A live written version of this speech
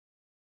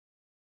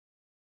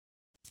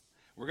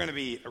We're going to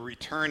be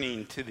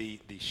returning to the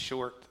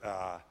short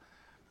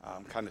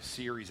kind of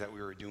series that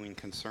we were doing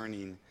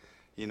concerning,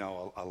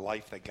 a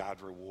life that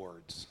God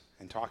rewards,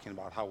 and talking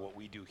about how what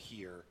we do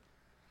here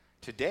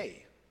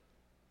today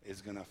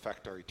is going to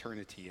affect our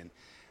eternity. And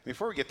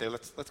before we get there,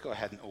 let's go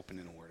ahead and open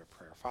in a word of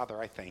prayer. Father,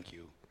 I thank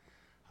you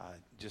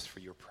just for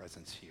your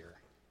presence here.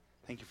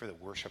 Thank you for the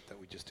worship that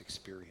we just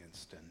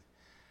experienced, and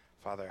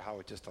Father, how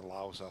it just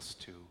allows us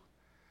to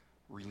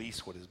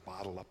release what is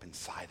bottled up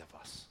inside of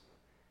us,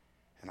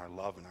 and our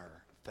love and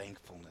our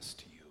thankfulness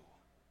to you.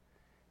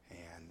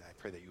 And I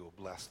pray that you will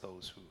bless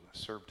those who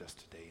served us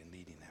today in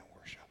leading that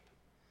worship.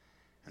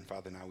 And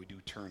Father, now we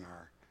do turn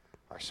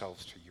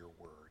ourselves to your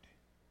word,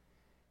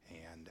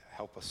 and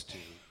help us to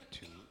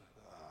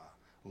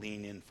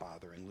lean in,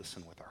 Father, and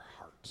listen with our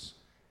hearts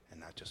and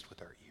not just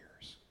with our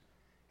ears.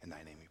 In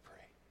thy name we pray.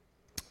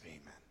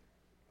 Amen.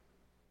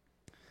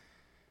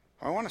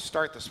 I want to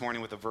start this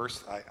morning with a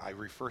verse I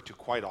refer to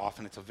quite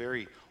often. It's a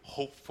very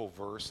hopeful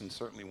verse, and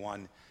certainly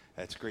one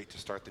that's great to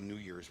start the New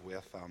Year's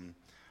with.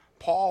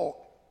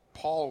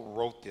 Paul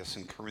wrote this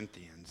in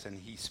Corinthians, and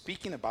he's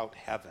speaking about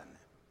heaven.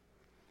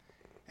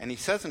 And he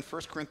says in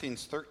 1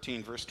 Corinthians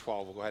 13, verse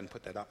 12, we'll go ahead and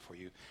put that up for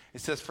you.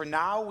 It says, "For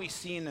now we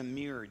see in a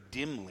mirror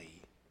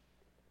dimly,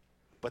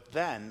 but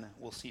then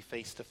we'll see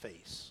face to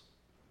face.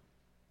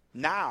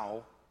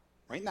 Now,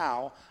 right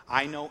now,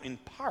 I know in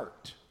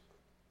part,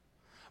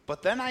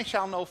 but then I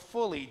shall know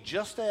fully,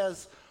 just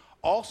as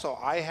also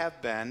I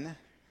have been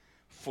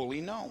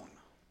fully known."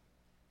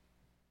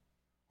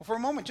 Well, for a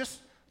moment,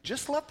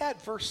 just let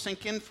that verse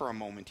sink in for a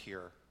moment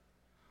here.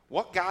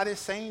 What God is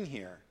saying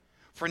here.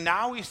 For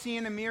now we see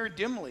in a mirror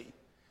dimly,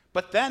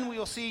 but then we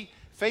will see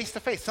face to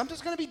face.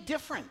 Something's going to be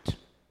different.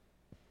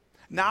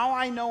 Now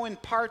I know in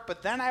part,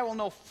 but then I will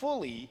know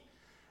fully,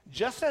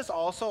 just as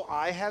also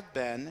I have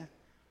been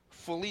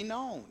fully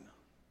known.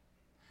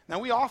 Now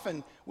we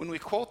often, when we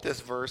quote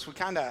this verse, we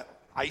kind of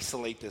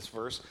isolate this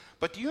verse,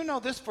 but do you know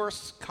this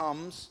verse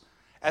comes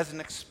as an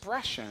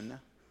expression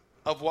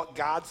of what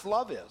God's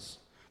love is?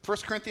 1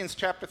 Corinthians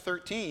chapter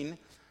 13,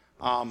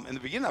 in the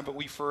beginning of it,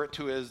 we refer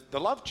to as the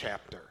love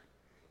chapter.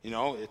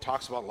 It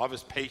talks about love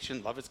is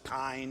patient, love is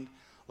kind,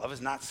 love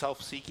is not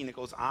self-seeking. It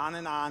goes on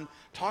and on,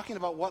 talking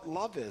about what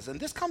love is. And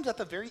this comes at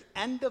the very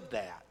end of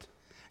that.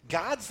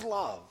 God's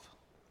love.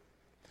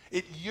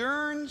 It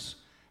yearns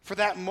for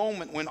that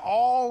moment when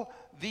all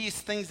these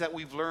things that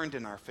we've learned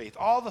in our faith,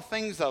 all the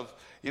things of,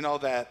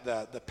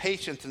 the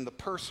patience and the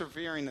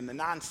persevering and the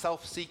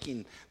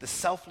non-self-seeking, the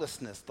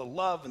selflessness, the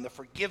love and the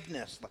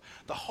forgiveness,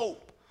 the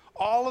hope,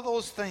 all of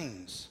those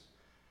things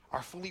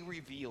are fully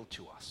revealed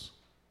to us.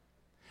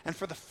 And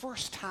for the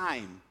first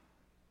time,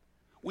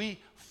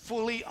 we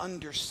fully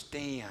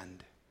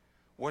understand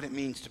what it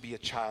means to be a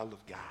child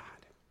of God.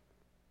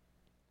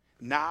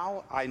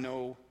 Now I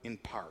know in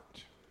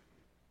part,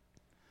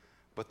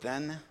 but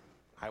then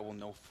I will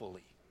know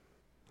fully.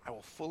 I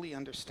will fully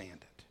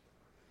understand it.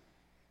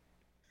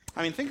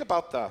 I mean, think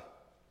about the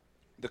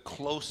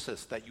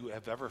closest that you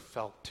have ever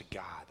felt to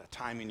God, a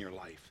time in your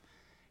life.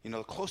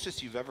 The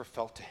closest you've ever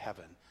felt to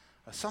heaven,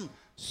 some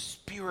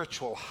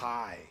spiritual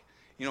high.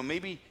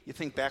 Maybe you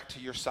think back to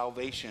your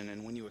salvation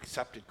and when you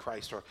accepted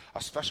Christ, or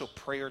a special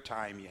prayer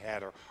time you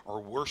had, or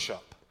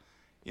worship.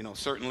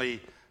 Certainly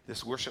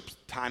this worship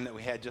time that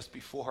we had just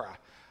before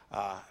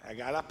I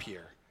got up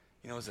here,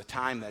 is a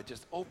time that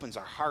just opens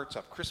our hearts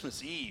up.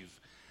 Christmas Eve,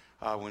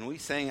 when we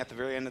sang at the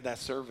very end of that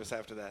service,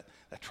 after that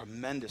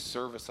tremendous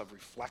service of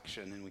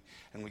reflection,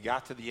 and we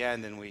got to the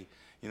end and we,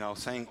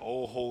 sang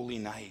 "O Holy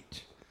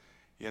Night."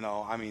 Man,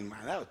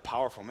 that was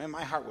powerful. Man,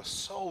 my heart was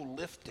so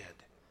lifted.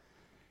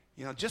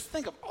 Just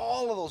think of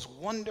all of those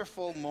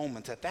wonderful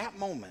moments. At that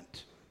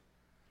moment,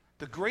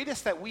 the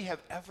greatest that we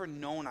have ever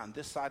known on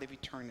this side of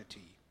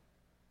eternity,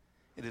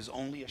 it is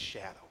only a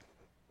shadow.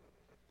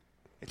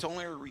 It's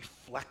only a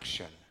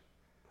reflection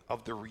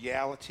of the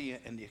reality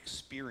and the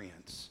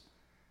experience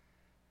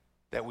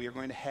that we are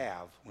going to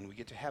have when we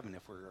get to heaven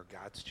if we're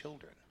God's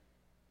children.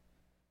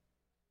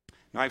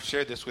 Now, I've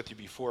shared this with you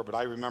before, but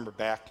I remember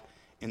back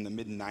in the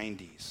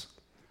mid-'90s,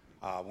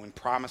 when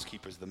Promise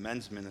Keepers, the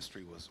men's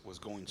ministry, was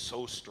going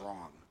so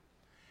strong.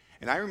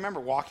 And I remember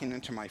walking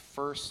into my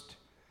first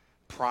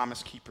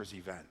Promise Keepers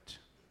event.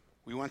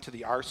 We went to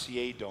the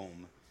RCA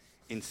Dome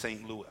in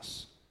St.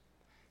 Louis.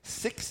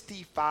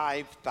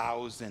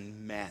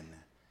 65,000 men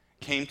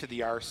came to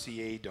the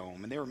RCA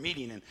Dome, and they were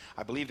meeting in,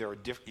 I believe there were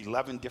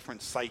 11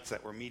 different sites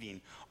that were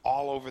meeting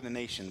all over the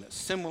nation,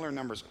 similar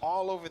numbers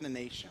all over the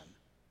nation.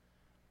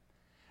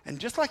 And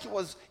just like it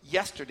was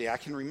yesterday, I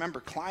can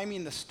remember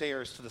climbing the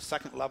stairs to the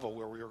second level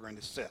where we were going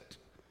to sit.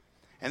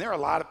 And there were a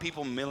lot of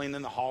people milling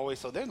in the hallway,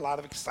 so there's a lot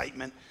of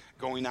excitement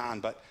going on.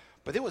 But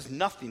it was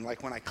nothing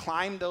like when I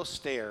climbed those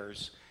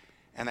stairs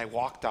and I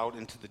walked out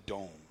into the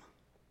dome.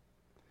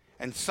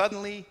 And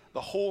suddenly,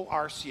 the whole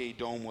RCA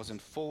Dome was in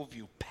full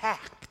view,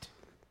 packed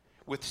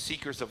with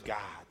seekers of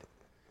God.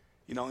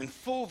 In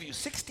full view,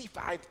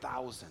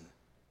 65,000.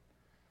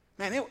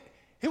 Man,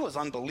 it was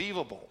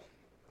unbelievable.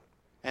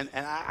 And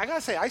I got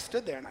to say, I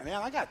stood there, and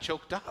I got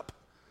choked up.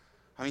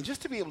 I mean,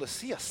 just to be able to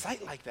see a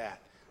sight like that,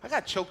 I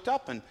got choked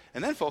up. And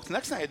then, folks,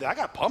 next night I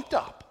got pumped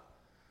up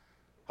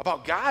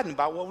about God and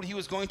about what he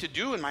was going to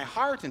do in my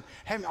heart and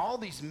having all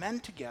these men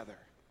together.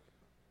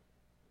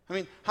 I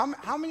mean,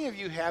 how many of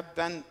you have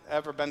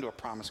ever been to a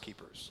Promise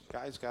Keepers?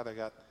 Guys,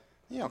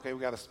 we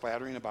got a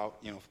splattering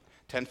about,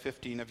 10,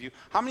 15 of you.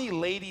 How many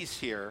ladies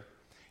here,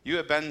 you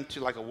have been to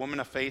like a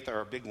Woman of Faith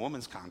or a big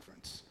women's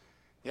conference?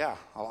 Yeah,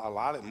 a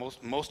lot of,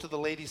 most of the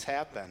ladies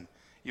have been.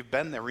 You've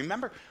been there.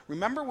 Remember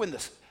when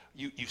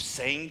you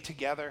sang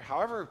together,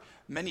 however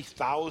many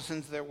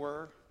thousands there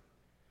were?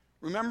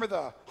 Remember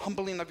the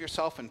humbling of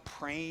yourself and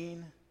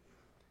praying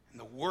and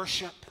the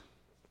worship?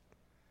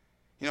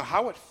 You know,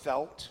 how it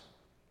felt?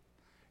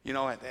 You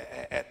know,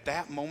 at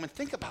that moment,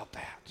 think about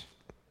that.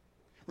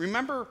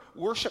 Remember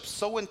worship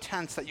so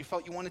intense that you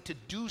felt you wanted to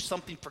do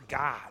something for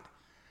God.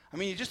 I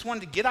mean, you just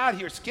wanted to get out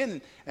of your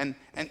skin and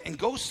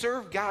go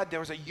serve God. There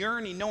was a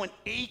yearning, no, an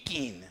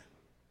aching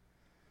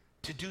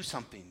to do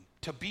something,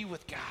 to be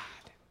with God.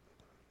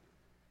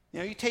 You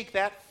know, you take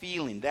that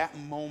feeling, that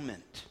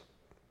moment,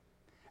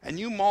 and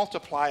you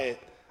multiply it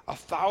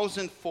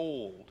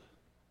 1,000-fold.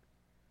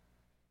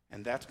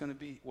 And that's going to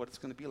be what it's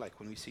going to be like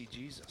when we see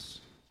Jesus.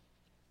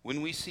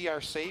 When we see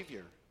our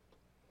Savior.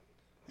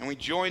 And we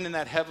join in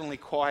that heavenly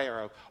choir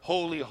of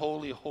holy,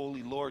 holy,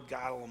 holy Lord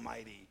God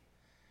Almighty.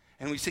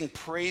 And we sing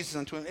praises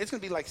unto him. It's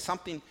going to be like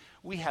something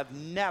we have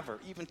never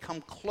even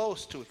come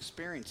close to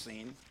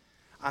experiencing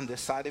on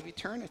this side of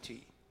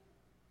eternity.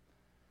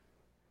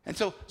 And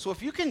so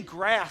if you can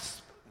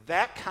grasp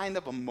that kind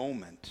of a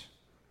moment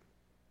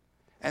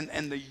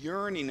and the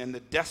yearning and the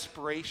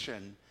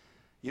desperation,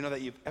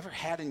 that you've ever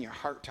had in your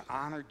heart to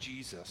honor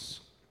Jesus,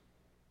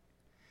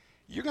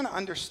 you're going to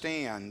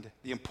understand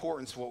the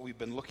importance of what we've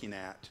been looking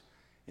at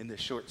in this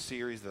short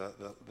series,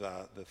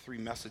 the 3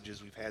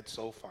 messages we've had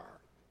so far.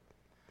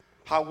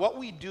 How what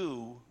we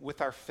do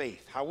with our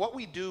faith, how what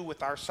we do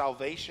with our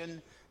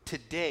salvation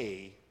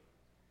today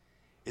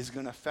is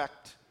going to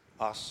affect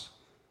us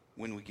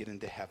when we get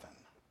into heaven.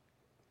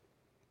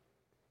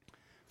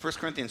 1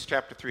 Corinthians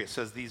chapter 3, it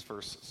says these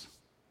verses.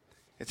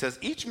 It says,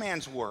 each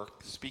man's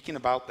work, speaking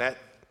about that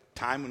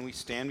time when we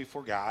stand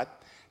before God,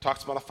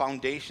 talks about a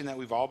foundation that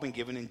we've all been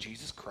given in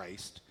Jesus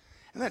Christ.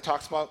 And then it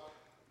talks about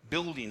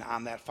building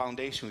on that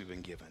foundation we've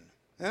been given.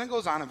 And then it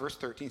goes on in verse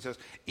 13, it says,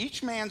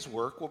 each man's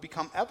work will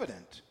become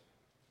evident,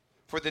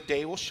 for the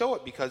day will show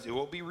it, because it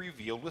will be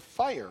revealed with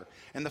fire,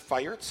 and the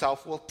fire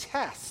itself will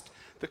test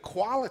the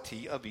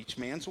quality of each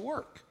man's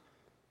work.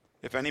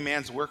 If any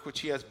man's work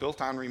which he has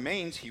built on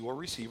remains, he will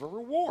receive a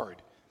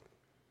reward.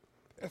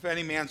 If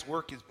any man's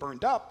work is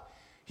burned up,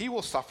 he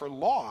will suffer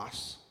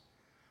loss,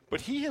 but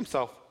he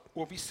himself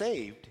will be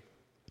saved,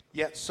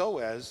 yet so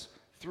as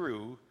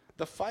through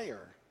the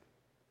fire.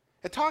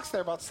 It talks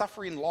there about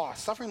suffering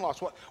loss.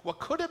 What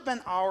could have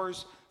been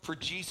ours for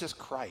Jesus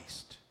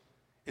Christ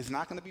is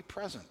not going to be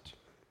present.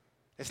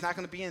 It's not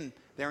going to be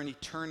there in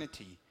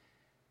eternity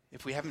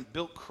if we haven't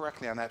built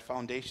correctly on that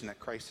foundation that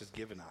Christ has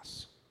given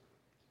us.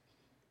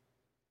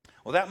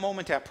 Well, that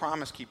moment at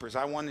Promise Keepers,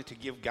 I wanted to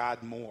give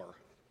God more.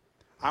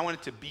 I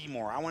wanted to be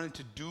more. I wanted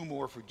to do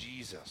more for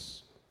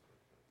Jesus.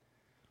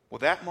 Well,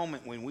 that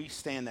moment when we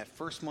stand, that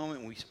first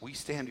moment when we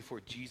stand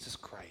before Jesus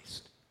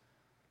Christ,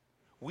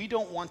 we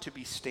don't want to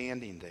be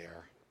standing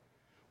there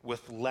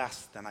with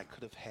less than I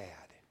could have had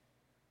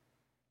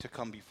to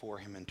come before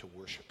him and to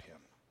worship him.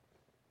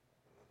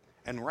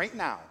 And right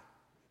now,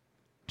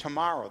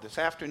 tomorrow, this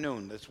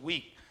afternoon, this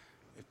week,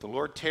 if the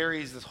Lord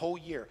tarries this whole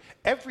year,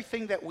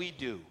 everything that we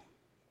do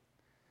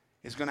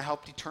is going to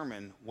help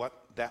determine what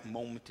that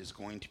moment is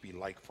going to be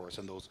like for us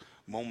and those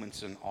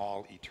moments in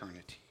all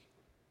eternity.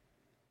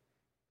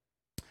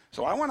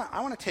 So I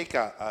want to take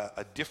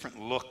a different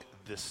look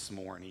this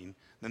morning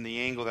than the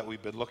angle that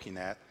we've been looking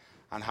at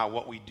on how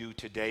what we do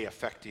today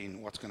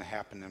affecting what's going to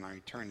happen in our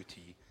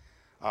eternity.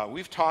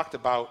 We've talked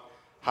about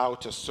how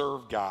to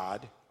serve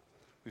God.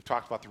 We've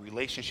talked about the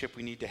relationship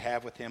we need to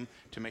have with him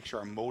to make sure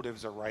our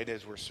motives are right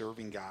as we're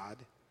serving God.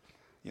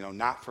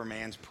 Not for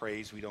man's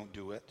praise, we don't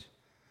do it,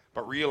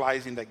 but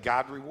realizing that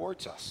God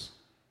rewards us.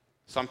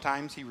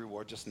 Sometimes he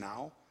rewards us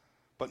now,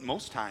 but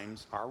most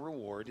times our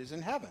reward is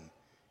in heaven.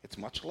 It's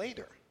much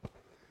later.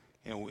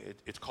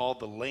 It's called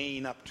the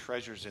laying up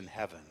treasures in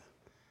heaven,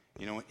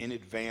 in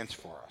advance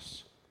for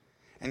us.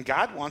 And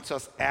God wants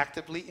us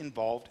actively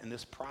involved in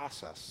this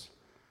process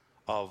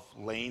of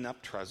laying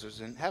up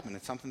treasures in heaven.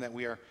 It's something that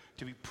we are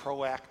to be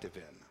proactive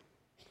in.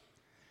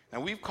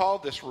 Now, we've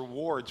called this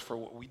rewards for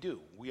what we do.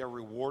 We are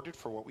rewarded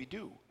for what we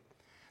do.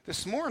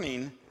 This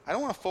morning, I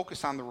don't want to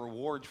focus on the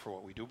rewards for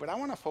what we do, but I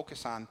want to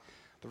focus on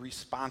the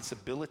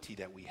responsibility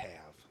that we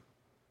have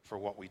for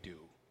what we do.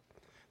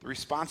 The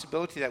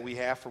responsibility that we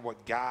have for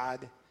what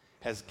God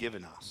has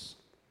given us.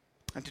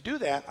 And to do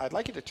that, I'd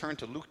like you to turn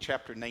to Luke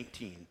chapter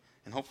 19.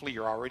 And hopefully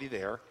you're already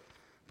there.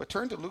 But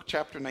turn to Luke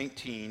chapter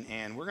 19,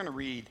 and we're going to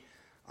read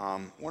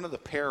one of the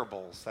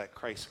parables that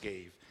Christ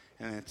gave.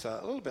 And it's a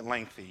little bit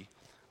lengthy.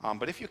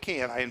 But if you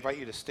can, I invite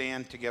you to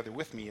stand together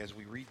with me as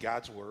we read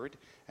God's word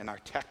and our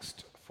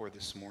text for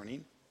this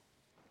morning.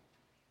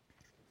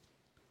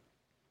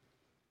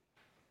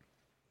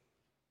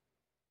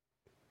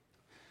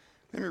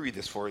 Let me read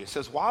this for you. It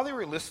says, while they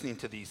were listening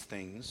to these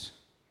things,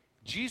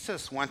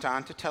 Jesus went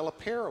on to tell a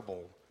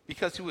parable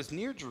because he was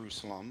near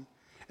Jerusalem,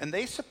 and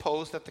they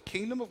supposed that the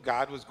kingdom of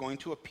God was going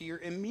to appear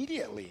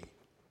immediately.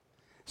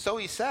 So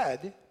he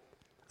said,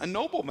 a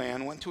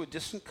nobleman went to a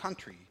distant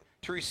country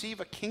to receive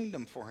a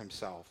kingdom for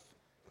himself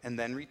and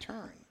then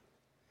return.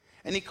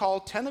 And he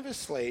called 10 of his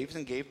slaves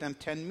and gave them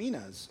 10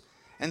 minas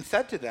and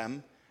said to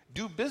them,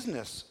 do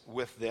business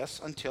with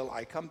this until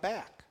I come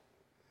back.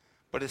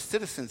 But his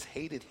citizens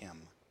hated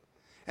him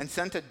and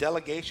sent a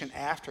delegation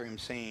after him,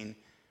 saying,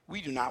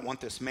 we do not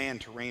want this man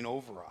to reign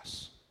over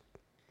us.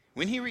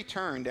 When he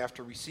returned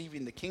after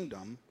receiving the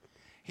kingdom,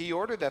 he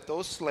ordered that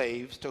those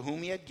slaves to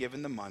whom he had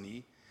given the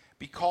money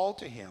be called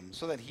to him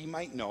so that he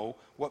might know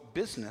what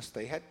business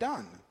they had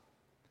done.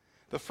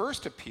 The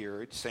first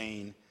appeared,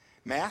 saying,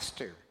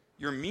 Master,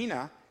 your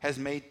mina has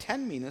made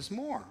 10 minas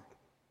more.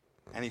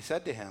 And he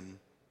said to him,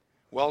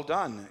 well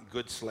done,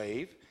 good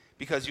slave,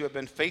 because you have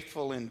been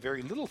faithful in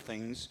very little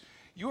things,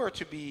 you are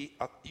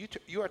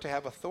to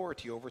have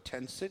authority over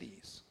 10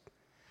 cities.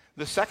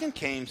 The second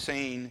came,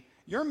 saying,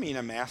 your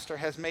mina, master,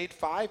 has made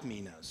 5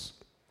 minas.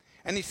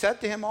 And he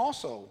said to him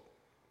also,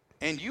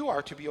 and you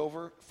are to be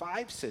over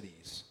 5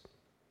 cities.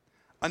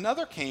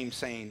 Another came,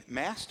 saying,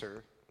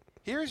 Master,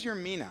 here is your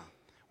mina,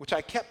 which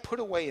I kept put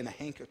away in a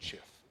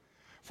handkerchief.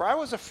 For I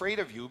was afraid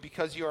of you,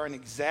 because you are an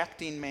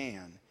exacting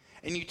man,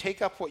 and you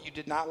take up what you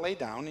did not lay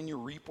down, and you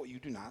reap what you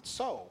do not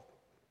sow.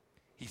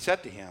 He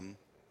said to him,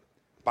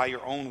 by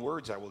your own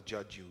words I will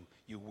judge you,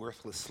 you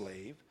worthless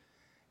slave.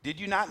 Did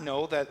you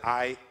know that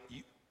I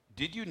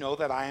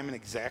am an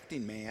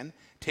exacting man,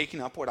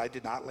 taking up what I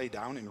did not lay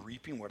down and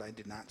reaping what I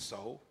did not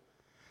sow?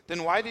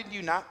 Then why did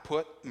you not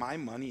put my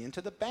money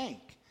into the bank?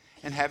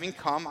 And having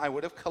come, I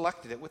would have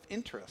collected it with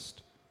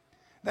interest.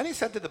 Then he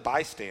said to the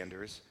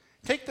bystanders,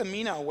 take the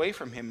mina away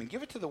from him and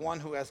give it to the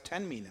one who has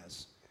 10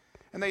 minas.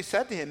 And they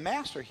said to him,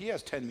 Master, he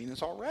has 10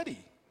 minas already.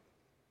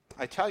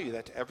 I tell you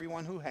that to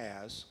everyone who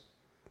has,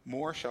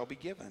 more shall be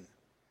given.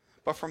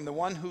 But from the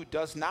one who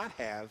does not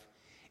have,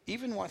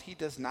 even what he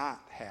does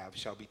not have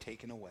shall be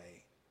taken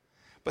away.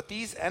 But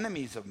these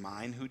enemies of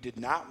mine who did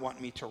not want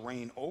me to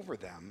reign over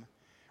them,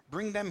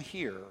 bring them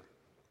here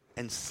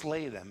and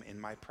slay them in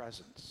my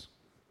presence.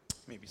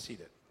 You may be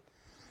seated.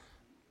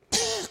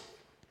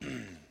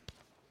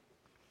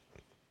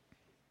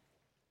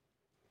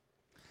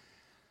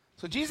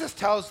 So Jesus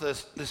tells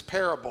this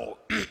parable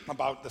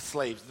about the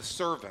slaves, the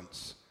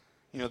servants,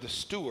 the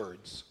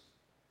stewards,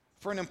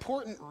 for an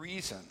important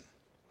reason,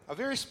 a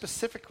very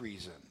specific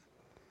reason.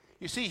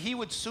 You see, he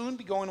would soon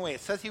be going away.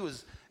 It says he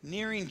was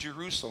nearing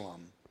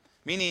Jerusalem,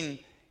 meaning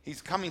he's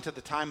coming to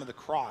the time of the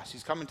cross.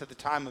 He's coming to the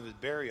time of his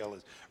burial,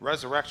 his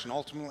resurrection,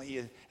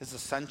 ultimately his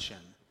ascension.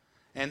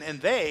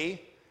 And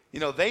they,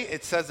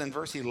 it says in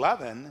verse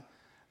 11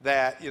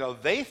 that,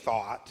 they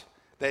thought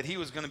that he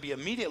was going to be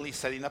immediately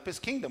setting up his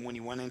kingdom when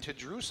he went into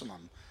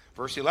Jerusalem.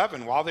 Verse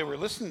 11, while they were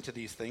listening to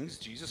these things,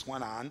 Jesus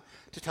went on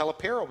to tell a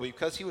parable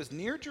because he was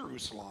near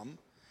Jerusalem,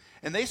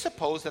 and they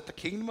supposed that the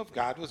kingdom of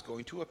God was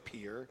going to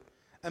appear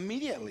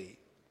immediately.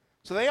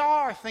 So they all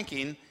are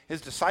thinking,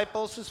 his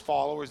disciples, his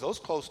followers, those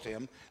close to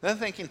him, they're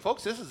thinking,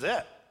 folks, this is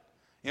it.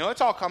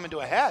 It's all coming to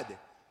a head.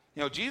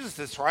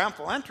 Jesus'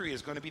 triumphal entry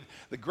is going to be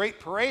the great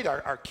parade.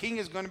 Our king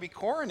is going to be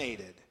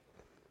coronated.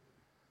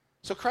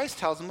 So Christ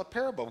tells them a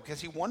parable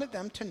because he wanted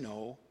them to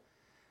know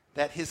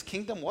that his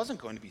kingdom wasn't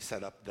going to be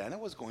set up then. It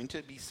was going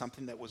to be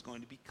something that was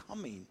going to be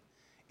coming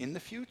in the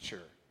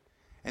future.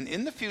 And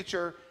in the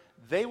future,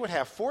 they would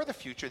have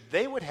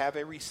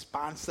a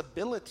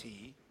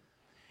responsibility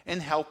in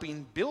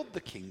helping build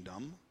the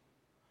kingdom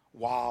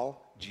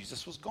while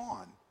Jesus was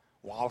gone,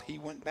 while he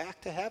went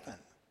back to heaven.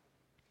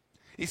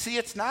 You see,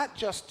 it's not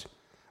just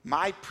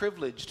my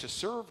privilege to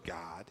serve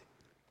God.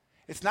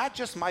 It's not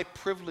just my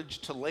privilege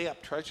to lay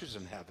up treasures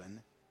in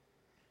heaven.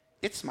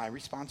 It's my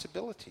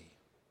responsibility.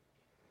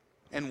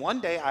 And one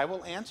day I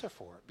will answer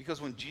for it.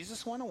 Because when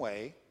Jesus went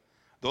away,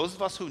 those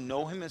of us who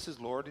know him as his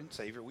Lord and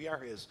Savior, we are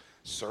his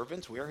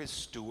servants, we are his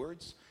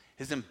stewards,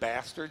 his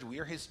ambassadors, we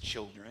are his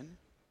children.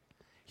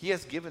 He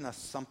has given us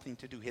something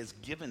to do. He has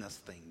given us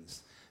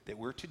things that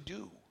we're to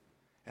do.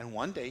 And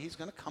one day he's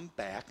going to come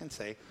back and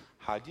say,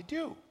 how'd you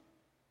do?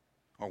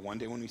 Or one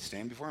day when we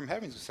stand before him in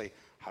heaven, he's going to say,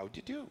 how'd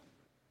you do?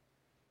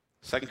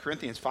 2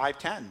 Corinthians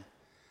 5:10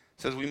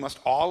 says we must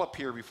all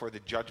appear before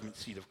the judgment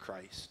seat of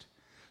Christ,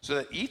 so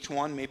that each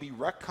one may be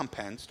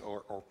recompensed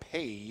or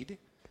paid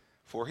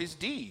for his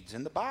deeds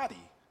in the body,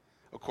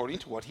 according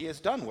to what he has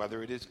done,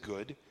 whether it is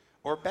good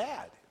or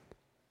bad.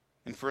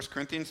 In 1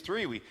 Corinthians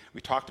 3, we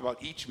talked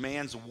about each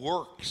man's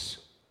works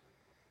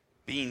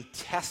being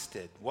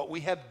tested, what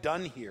we have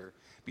done here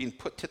being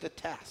put to the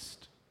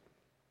test.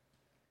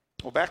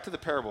 Well, back to the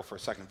parable for a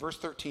second. Verse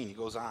 13, he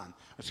goes on.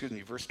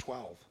 Verse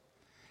 12.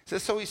 It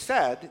says, so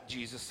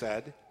Jesus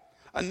said,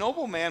 a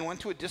nobleman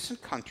went to a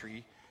distant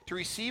country to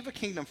receive a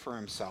kingdom for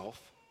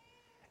himself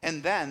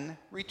and then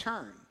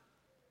return.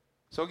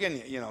 So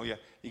again,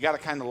 you got to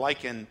kind of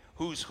liken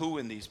who's who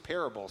in these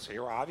parables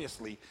here.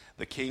 Obviously,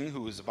 the king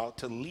who is about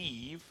to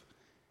leave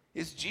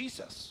is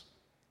Jesus.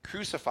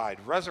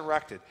 crucified,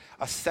 resurrected,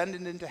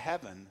 ascended into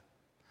heaven.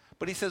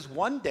 But he says,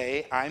 one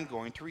day I'm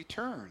going to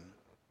return.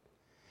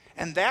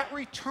 And that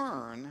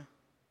return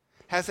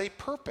has a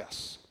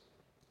purpose.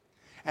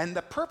 And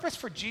the purpose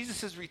for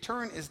Jesus'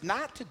 return is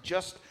not to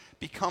just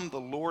become the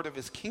Lord of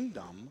his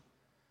kingdom,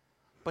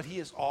 but he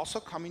is also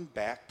coming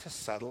back to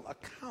settle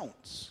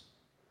accounts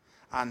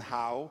on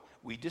how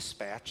we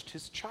dispatched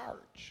his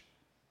charge,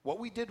 what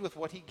we did with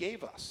what he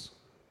gave us.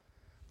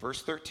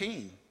 Verse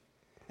 13,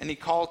 and he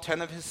called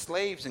 10 of his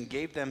slaves and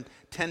gave them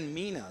 10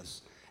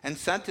 minas and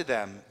said to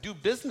them, do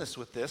business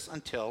with this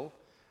until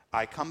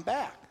I come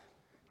back.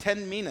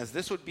 10 minas,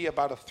 this would be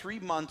about a 3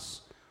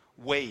 months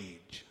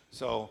wage.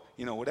 So,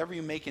 whatever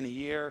you make in a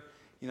year,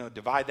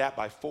 divide that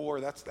by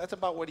 4. That's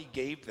about what he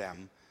gave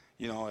them,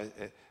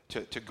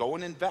 to go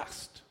and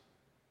invest.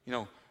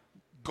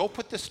 Go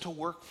put this to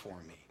work for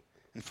me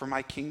and for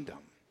my kingdom.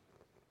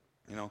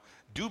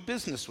 Do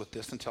business with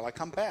this until I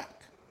come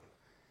back.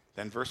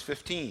 Then verse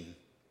 15,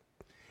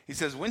 he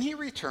says, when he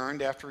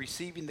returned after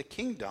receiving the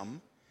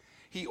kingdom,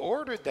 he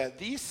ordered that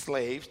these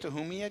slaves to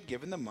whom he had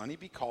given the money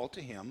be called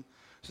to him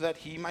so that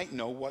he might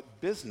know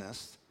what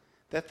business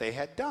that they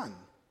had done.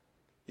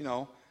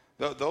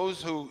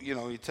 Those who,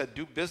 he said,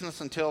 do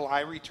business until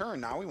I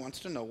return. Now he wants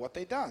to know what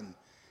they done.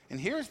 And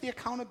here's the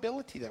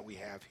accountability that we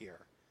have here.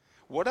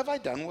 What have I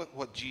done with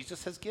what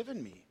Jesus has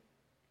given me?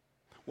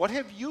 What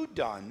have you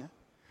done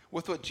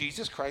with what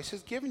Jesus Christ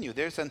has given you?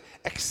 There's an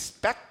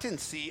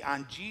expectancy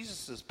on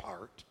Jesus'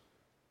 part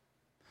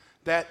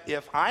that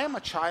if I am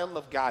a child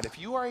of God, if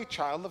you are a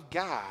child of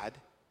God,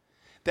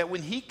 that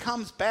when he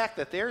comes back,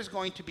 that there's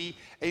going to be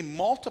a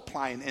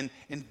multiplying and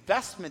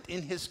investment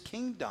in his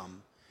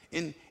kingdom,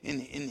 in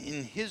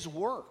his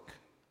work.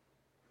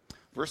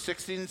 Verse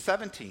 16 and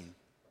 17.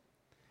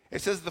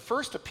 It says, the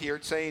first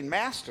appeared, saying,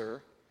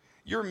 Master,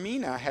 your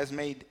mina has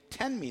made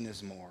 10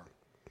 minas more.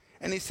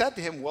 And he said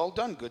to him, well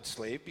done, good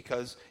slave,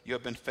 because you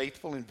have been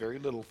faithful in very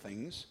little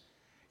things.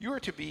 You are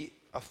to be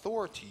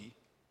authority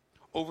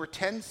over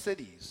 10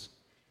 cities.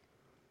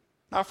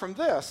 Now from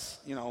this,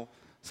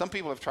 some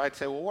people have tried to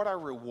say, well, what are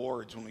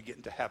rewards when we get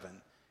into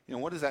heaven?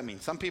 What does that mean?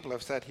 Some people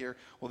have said here,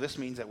 well, this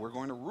means that we're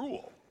going to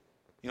rule.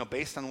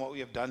 Based on what we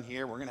have done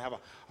here, we're going to have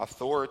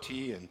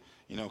authority and,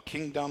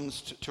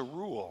 kingdoms to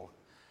rule.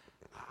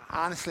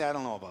 Honestly, I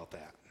don't know about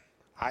that.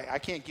 I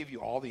can't give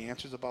you all the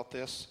answers about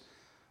this,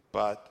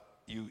 but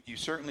you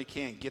certainly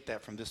can't get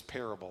that from this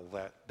parable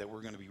that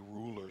we're going to be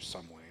rulers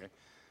somewhere.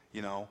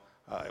 He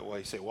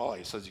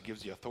says he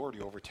gives you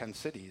authority over 10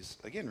 cities.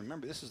 Again,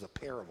 remember, this is a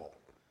parable.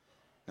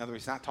 In other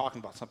words, he's not talking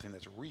about something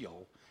that's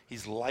real.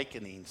 He's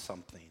likening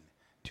something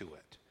to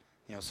it.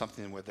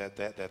 Something with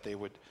that they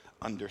would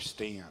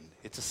understand.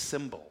 It's a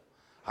symbol.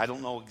 I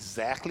don't know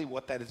exactly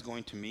what that is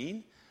going to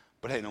mean,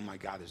 but I know my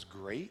God is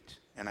great,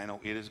 and I know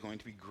it is going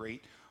to be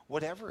great,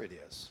 whatever it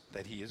is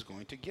that he is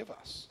going to give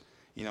us.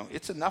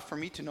 It's enough for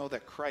me to know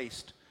that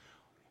Christ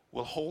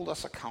will hold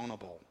us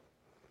accountable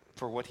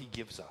for what he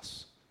gives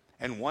us.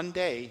 And one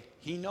day,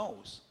 he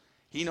knows.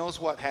 He knows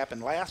what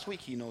happened last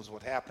week. He knows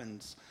what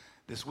happens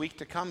this week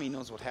to come. He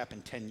knows what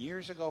happened 10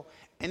 years ago.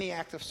 Any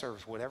act of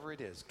service, whatever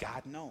it is,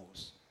 God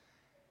knows.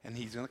 And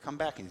he's going to come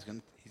back, and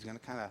he's going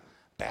to kind of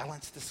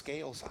balance the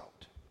scales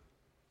out.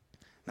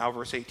 Now,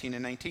 verse 18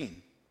 and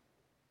 19.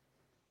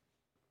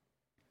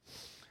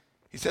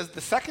 He says, the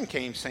second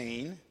came,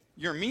 saying,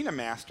 your mina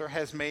master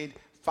has made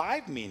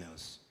 5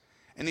 minas.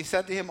 And he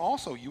said to him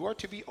also, you are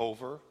to be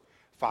over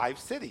 5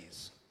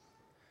 cities.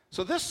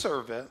 So this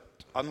servant,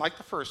 unlike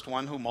the first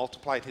one who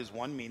multiplied his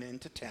 1 mina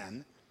into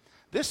 10,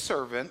 this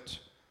servant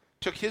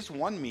took his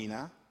 1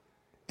 mina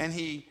and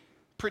he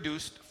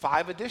produced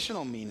 5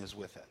 additional minas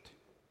with it.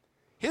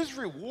 His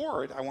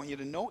reward, I want you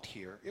to note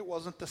here, it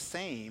wasn't the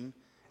same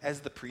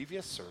as the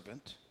previous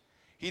servant.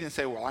 He didn't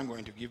say, well, I'm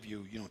going to give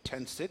you,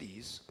 10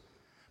 cities.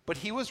 But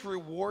he was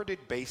rewarded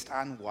based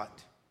on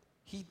what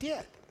he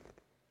did.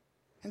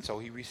 And so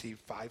he received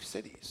 5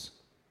 cities.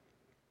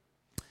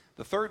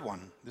 The third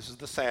one, this is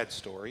the sad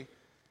story.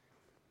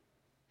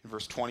 In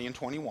verse 20 and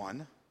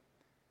 21,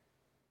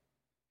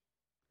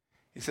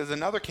 he says,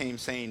 another came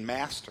saying,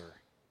 Master,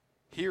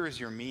 here is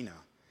your mina,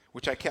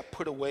 which I kept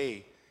put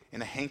away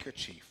in a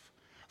handkerchief.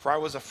 For I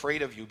was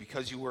afraid of you,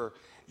 because you are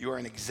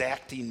an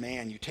exacting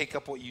man. You take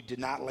up what you did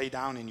not lay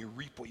down, and you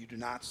reap what you do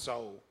not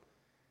sow.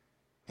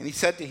 And he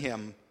said to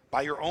him,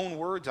 by your own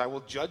words I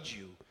will judge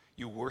you,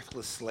 you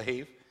worthless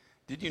slave.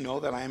 Did you know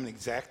that I am an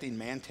exacting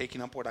man,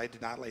 taking up what I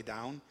did not lay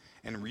down,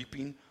 and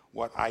reaping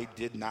what I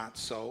did not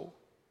sow?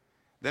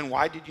 Then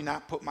why did you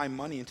not put my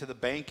money into the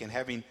bank, and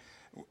having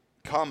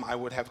come I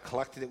would have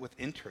collected it with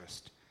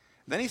interest?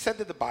 Then he said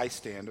to the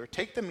bystander,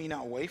 take the mina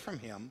away from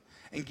him,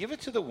 and give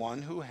it to the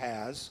one who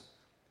has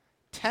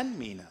 10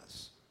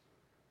 minas.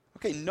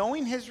 Okay,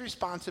 knowing his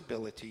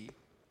responsibility,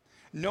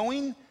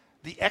 knowing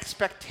the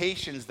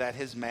expectations that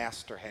his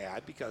master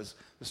had, because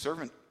the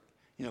servant,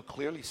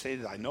 clearly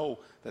stated, I know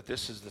that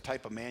this is the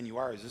type of man you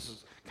are, this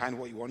is kind of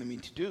what you wanted me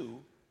to do.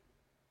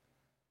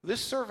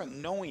 This servant,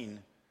 knowing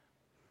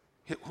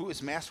who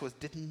his master was,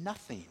 did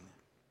nothing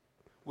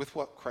with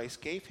what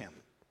Christ gave him.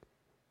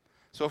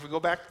 So if we go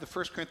back to the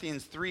 1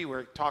 Corinthians 3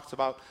 where it talks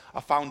about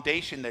a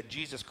foundation that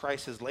Jesus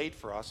Christ has laid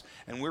for us,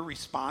 and we're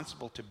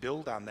responsible to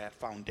build on that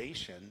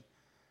foundation,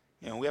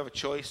 we have a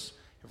choice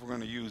if we're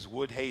going to use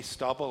wood, hay,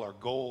 stubble, or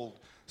gold,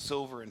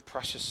 silver, and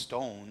precious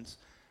stones.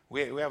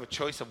 We have a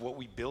choice of what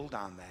we build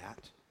on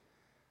that.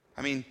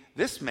 I mean,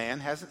 this man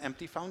has an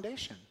empty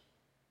foundation.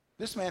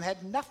 This man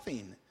had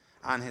nothing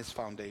on his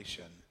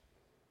foundation.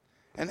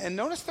 And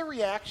notice the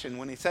reaction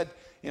when he said,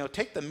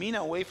 take the mina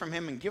away from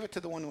him and give it to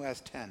the one who has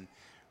 10.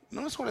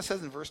 Notice what it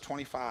says in verse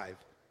 25.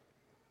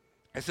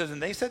 It says,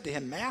 and they said to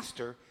him,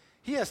 Master,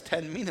 he has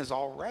 10 minas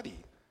already.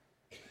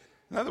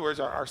 In other words,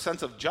 our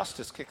sense of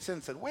justice kicks in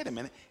and said, wait a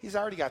minute, he's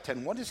already got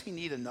 10. What does he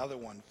need another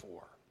one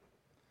for?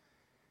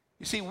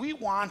 You see, we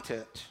want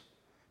it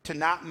to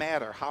not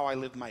matter how I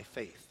live my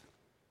faith.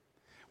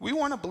 We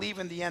want to believe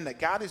in the end that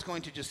God is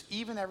going to just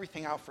even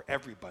everything out for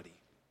everybody.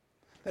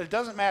 That it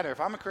doesn't matter if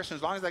I'm a Christian,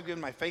 as long as I've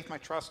given my faith, my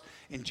trust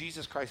in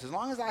Jesus Christ, as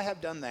long as I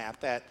have done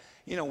that,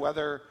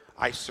 whether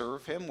I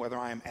serve him, whether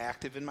I am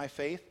active in my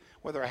faith,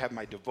 whether I have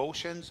my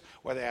devotions,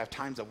 whether I have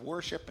times of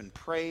worship and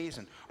praise,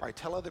 or I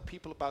tell other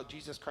people about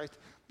Jesus Christ,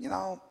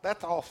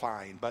 that's all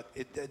fine, but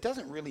it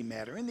doesn't really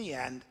matter. In the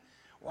end,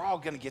 we're all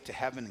going to get to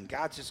heaven, and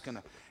God's just going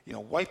to,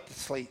 wipe the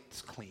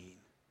slates clean.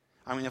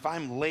 I mean, if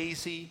I'm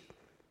lazy,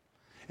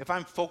 if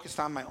I'm focused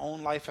on my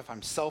own life, if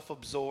I'm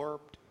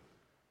self-absorbed,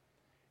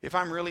 if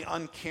I'm really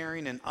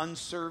uncaring and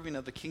unserving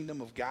of the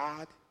kingdom of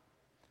God,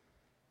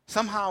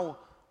 somehow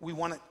we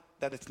want it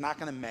that it's not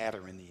going to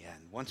matter in the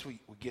end once we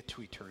get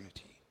to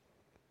eternity.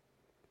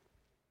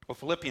 Well,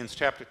 Philippians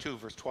chapter 2,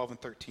 verse 12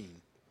 and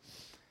 13.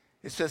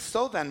 It says,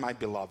 So then, my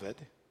beloved,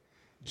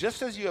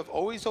 just as you have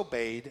always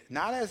obeyed,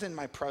 not as in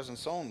my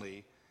presence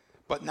only,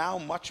 but now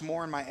much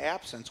more in my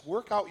absence,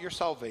 work out your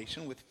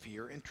salvation with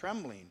fear and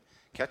trembling.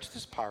 Catch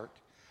this part.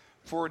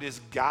 For it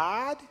is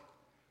God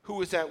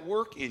who is at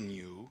work in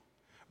you,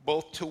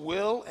 both to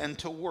will and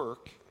to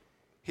work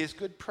his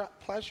good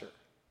pleasure.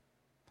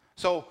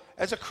 So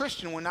as a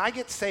Christian, when I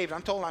get saved,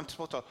 I'm told I'm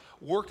supposed to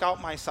work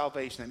out my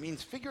salvation. It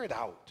means figure it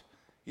out.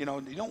 You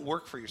don't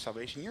work for your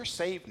salvation. You're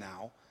saved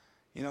now.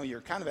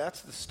 You're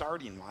that's the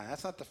starting line.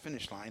 That's not the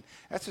finish line.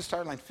 That's the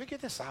starting line. Figure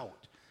this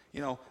out.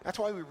 That's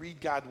why we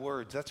read God's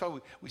words. That's why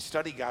we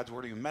study God's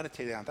word and we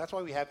meditate on it. That's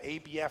why we have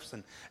ABFs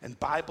and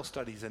Bible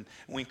studies, and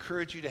we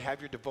encourage you to have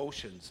your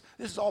devotions.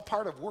 This is all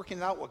part of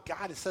working out what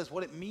God says,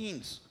 what it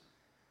means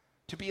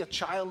to be a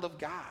child of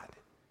God.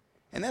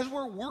 And as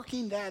we're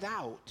working that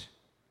out,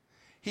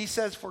 he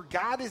says, for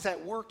God is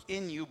at work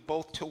in you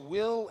both to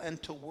will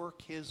and to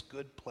work his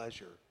good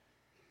pleasure.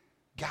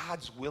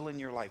 God's will in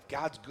your life,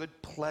 God's good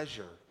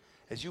pleasure,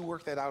 as you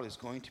work that out, is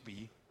going to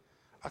be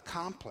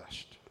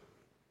accomplished.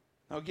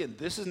 Now again,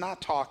 this is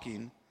not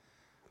talking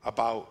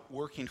about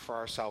working for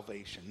our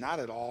salvation. Not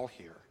at all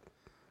here.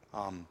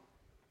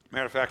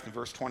 Matter of fact, in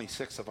verse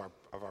 26 of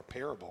our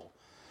parable,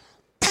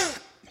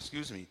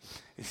 excuse me,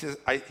 he says,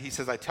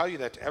 I tell you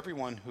that to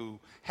everyone who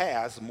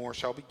has, more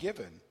shall be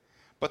given.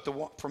 But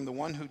from the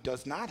one who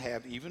does not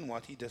have, even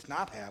what he does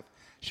not have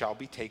shall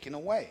be taken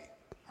away.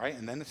 All right,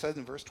 and then it says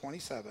in verse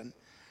 27,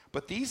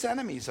 but these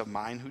enemies of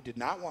mine who did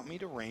not want me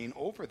to reign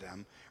over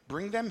them,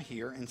 bring them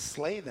here and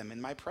slay them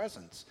in my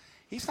presence.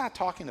 He's not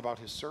talking about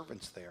his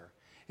servants there.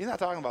 He's not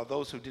talking about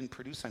those who didn't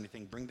produce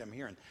anything, bring them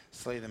here and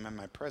slay them in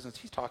my presence.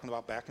 He's talking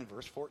about back in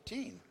verse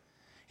 14.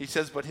 He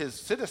says, but his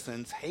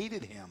citizens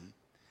hated him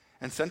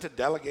and sent a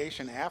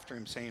delegation after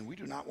him, saying, we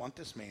do not want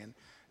this man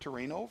to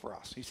reign over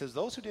us. He says,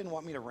 those who didn't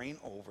want me to reign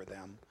over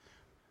them,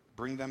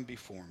 bring them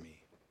before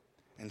me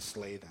and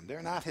slay them.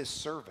 They're not his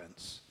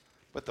servants,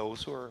 but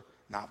those who are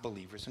not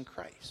believers in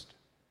Christ.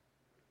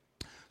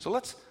 So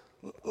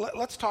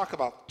let's talk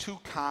about two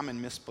common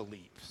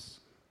misbeliefs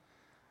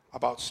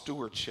about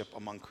stewardship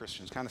among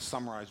Christians, kind of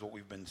summarize what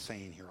we've been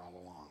saying here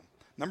all along.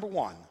 Number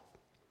one,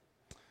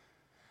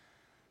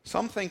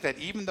 some think that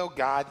even though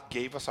God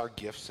gave us our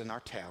gifts and our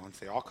talents,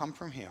 they all come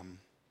from him,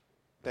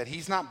 that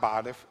he's not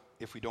bothered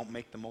if we don't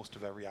make the most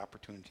of every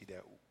opportunity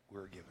that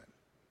we're given.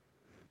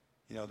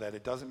 That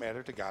it doesn't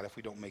matter to God if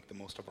we don't make the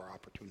most of our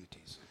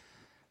opportunities.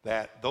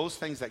 That those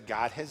things that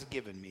God has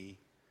given me,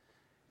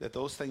 that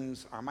those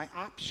things are my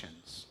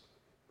options.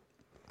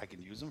 I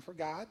can use them for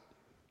God,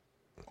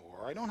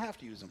 or I don't have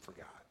to use them for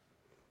God.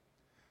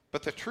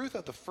 But the truth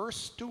of the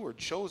first steward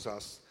shows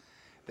us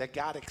that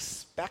God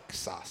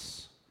expects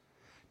us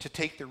to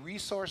take the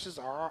resources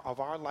of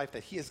our life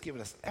that he has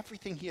given us,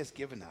 everything he has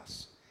given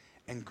us,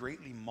 and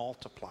greatly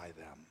multiply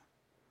them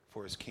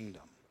for his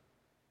kingdom.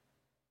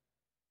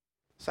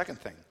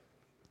 Second thing,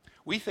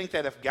 we think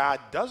that if God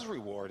does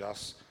reward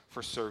us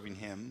for serving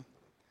him,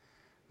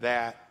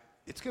 that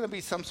it's going to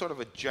be some sort of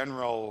a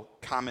general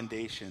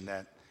commendation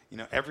that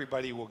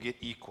everybody will get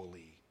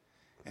equally,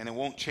 and it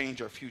won't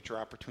change our future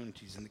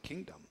opportunities in the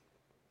kingdom.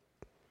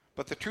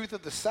 But the truth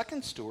of the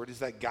second steward is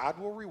that God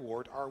will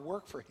reward our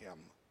work for him,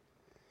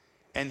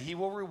 and he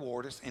will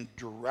reward us in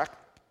direct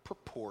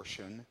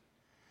proportion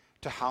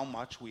to how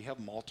much we have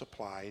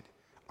multiplied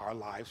our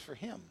lives for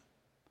him.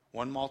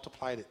 One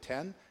multiplied at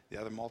 10, the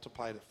other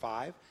multiplied at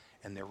 5,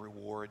 and their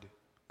reward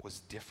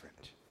was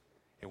different.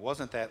 It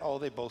wasn't that, oh,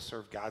 they both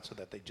served God so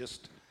that they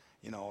just,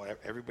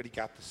 everybody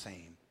got the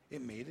same.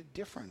 It made a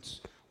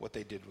difference what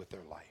they did with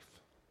their life.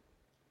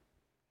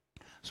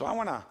 So I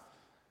want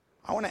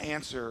to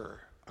answer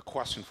a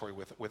question for you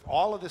with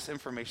all of this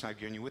information I've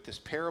given you, with this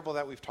parable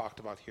that we've talked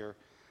about here.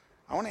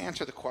 I want to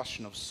answer the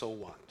question of so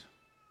what?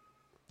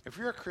 If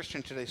you're a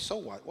Christian today, so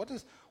what?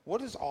 What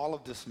does all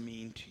of this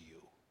mean to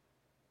you?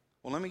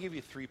 Well, let me give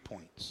you 3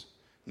 points.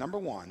 Number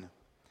one,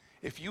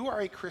 if you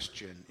are a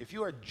Christian, if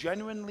you are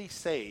genuinely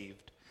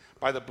saved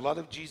by the blood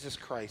of Jesus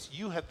Christ,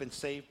 you have been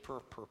saved for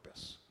a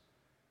purpose.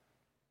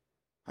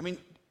 I mean,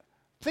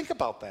 think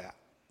about that.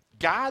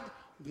 God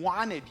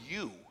wanted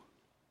you.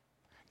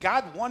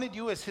 God wanted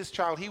you as his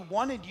child. He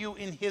wanted you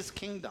in his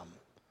kingdom.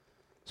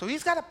 So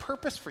he's got a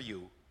purpose for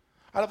you.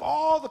 Out of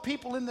all the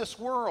people in this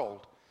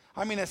world,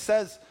 I mean, it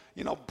says,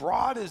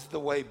 broad is the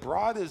way,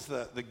 broad is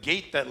the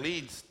gate that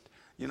leads,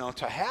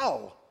 to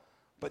hell.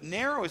 But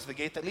narrow is the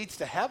gate that leads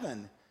to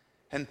heaven.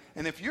 And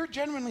if you're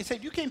genuinely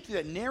saved, you came through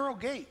that narrow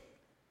gate.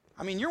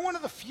 I mean, you're one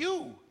of the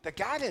few that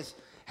God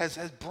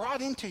has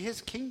brought into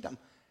his kingdom.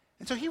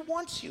 And so he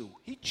wants you.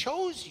 He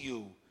chose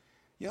you,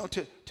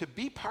 to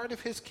be part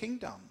of his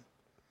kingdom.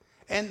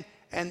 And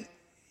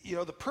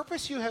the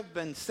purpose you have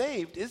been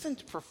saved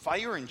isn't for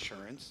fire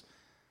insurance.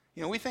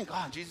 We think,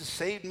 oh, Jesus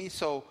saved me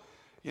so,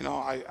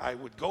 I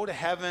would go to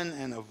heaven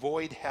and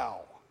avoid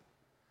hell.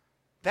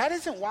 That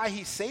isn't why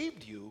he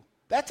saved you.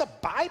 That's a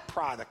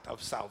byproduct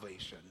of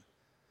salvation.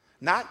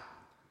 Not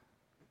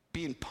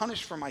being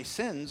punished for my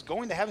sins,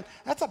 going to heaven,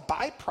 that's a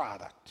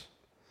byproduct.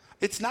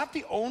 It's not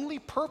the only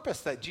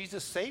purpose that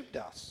Jesus saved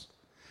us.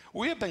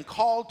 We have been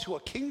called to a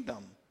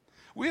kingdom.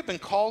 We have been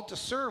called to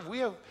serve. We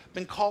have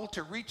been called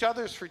to reach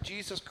others for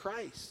Jesus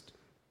Christ.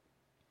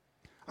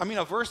 I mean,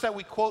 a verse that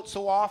we quote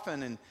so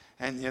often,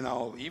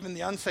 and even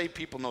the unsaved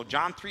people know,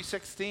 John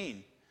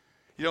 3:16.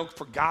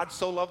 For God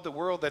so loved the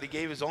world that he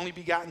gave his only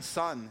begotten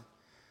Son,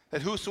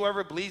 that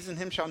whosoever believes in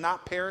him shall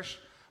not perish,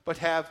 but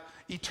have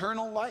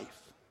eternal life.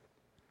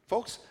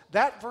 Folks,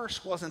 that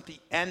verse wasn't the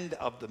end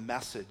of the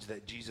message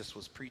that Jesus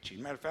was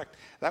preaching. Matter of fact,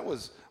 that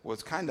was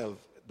kind of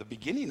the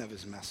beginning of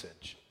his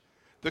message.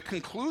 The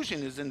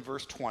conclusion is in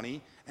verse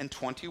 20 and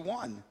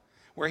 21,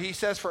 where he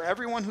says, for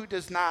everyone who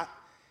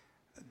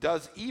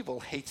does evil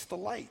hates the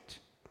light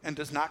and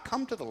does not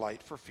come to the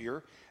light for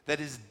fear that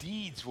his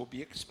deeds will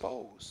be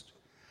exposed.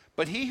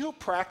 But he who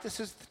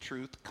practices the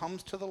truth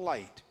comes to the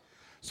light,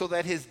 so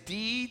that his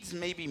deeds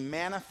may be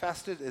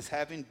manifested as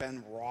having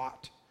been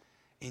wrought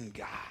in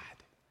God.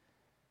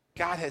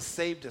 God has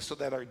saved us so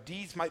that our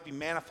deeds might be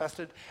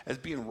manifested as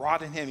being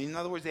wrought in him. In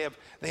other words,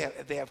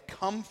 they have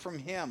come from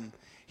him.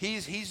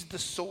 He's the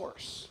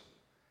source.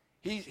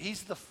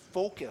 He's the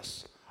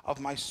focus of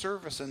my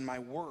service and my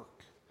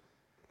work.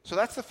 So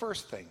that's the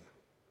first thing.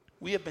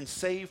 We have been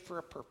saved for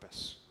a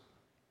purpose.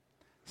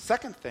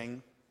 Second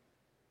thing,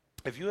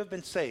 if you have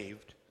been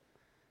saved,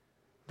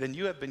 then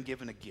you have been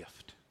given a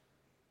gift.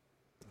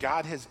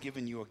 God has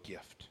given you a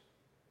gift.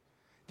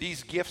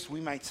 These gifts,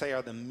 we might say,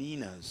 are the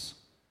minas,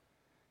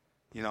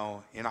 in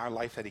our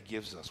life that he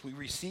gives us. We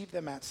receive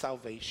them at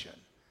salvation.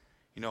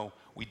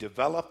 We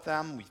develop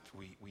them,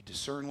 we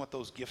discern what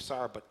those gifts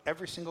are, but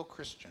every single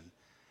Christian,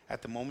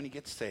 at the moment he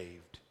gets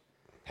saved,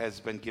 has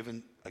been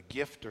given a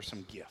gift or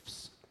some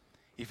gifts.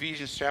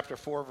 Ephesians chapter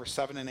 4, verse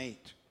 7 and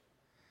 8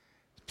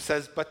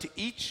 says, but to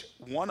each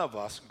one of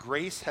us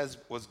grace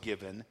was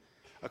given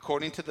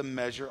according to the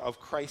measure of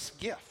Christ's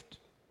gift.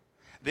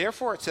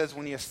 Therefore, it says,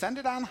 when he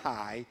ascended on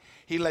high,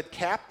 he led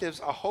captives,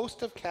 a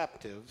host of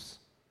captives,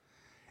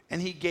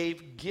 and he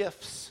gave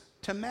gifts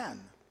to men.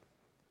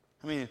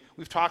 I mean,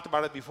 we've talked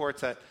about it before.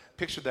 It's that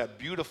picture, that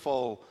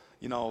beautiful,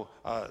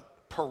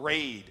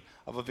 parade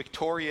of a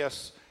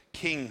victorious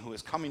king who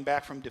is coming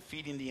back from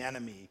defeating the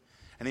enemy.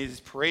 And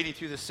he's parading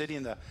through the city,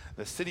 and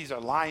the cities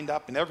are lined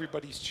up, and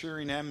everybody's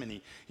cheering him,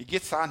 and he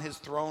gets on his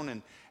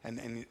throne,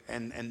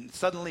 and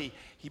suddenly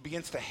he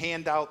begins to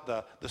hand out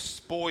the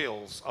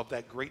spoils of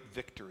that great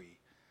victory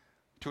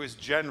to his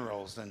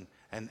generals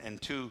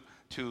and to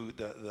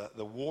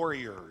the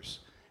warriors.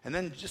 And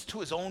then just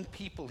to his own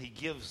people, he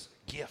gives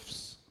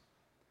gifts.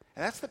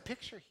 And that's the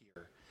picture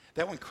here,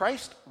 that when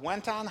Christ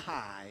went on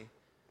high,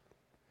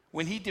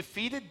 when he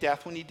defeated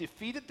death, when he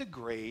defeated the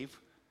grave,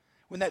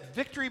 when that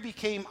victory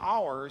became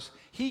ours,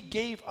 he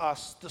gave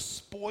us the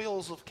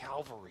spoils of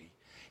Calvary.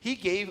 He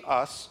gave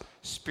us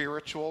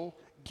spiritual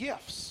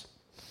gifts.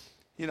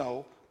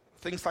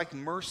 Things like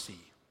mercy.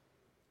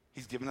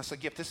 He's given us a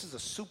gift. This is a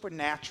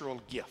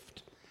supernatural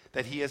gift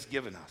that he has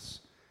given us.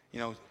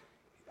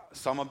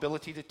 Some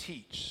ability to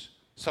teach.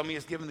 Some he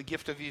has given the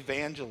gift of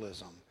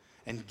evangelism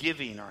and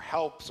giving or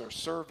helps or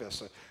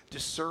service, or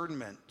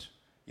discernment,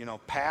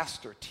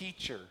 pastor,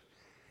 teacher.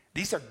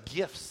 These are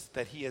gifts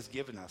that he has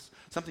given us.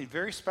 Something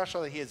very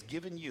special that he has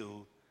given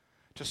you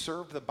to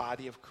serve the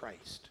body of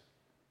Christ.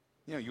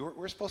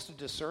 We're supposed to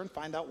discern,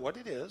 find out what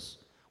it is,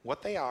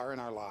 what they are in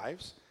our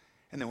lives,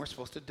 and then we're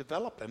supposed to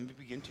develop them and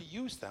begin to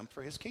use them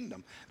for his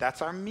kingdom.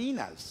 That's our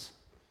minas.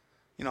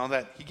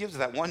 That he gives us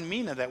that one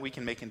mina that we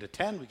can make into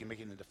 10, we can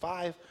make it into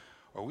 5,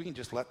 or we can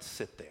just let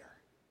sit there.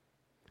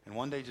 and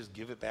one day just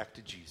give it back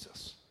to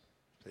Jesus.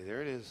 Say, there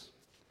it is.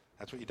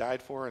 That's what you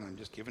died for, and I'm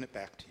just giving it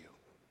back to you.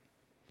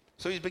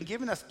 So he's been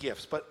giving us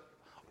gifts, but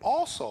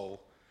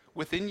also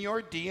within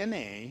your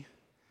DNA,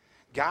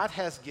 God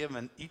has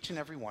given each and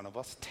every one of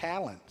us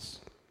talents.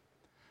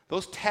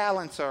 Those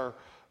talents are,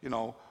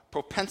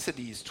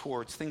 propensities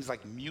towards things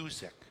like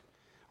music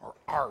or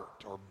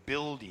art or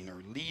building or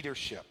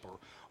leadership or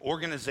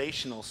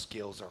organizational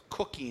skills or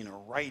cooking or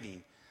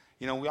writing.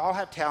 We all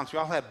have talents. We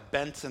all have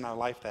bents in our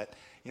life that,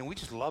 we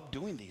just love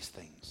doing these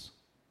things.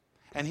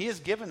 And he has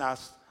given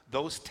us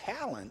those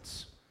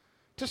talents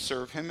to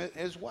serve him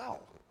as well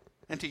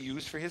and to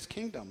use for his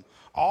kingdom.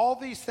 All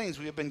these things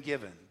we have been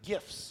given,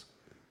 gifts,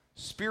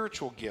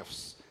 spiritual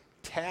gifts,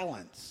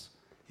 talents,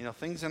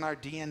 things in our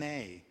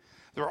DNA.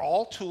 They're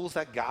all tools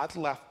that God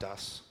left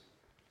us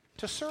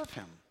to serve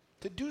him,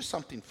 to do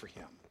something for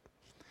him.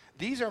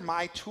 These are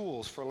my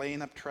tools for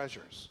laying up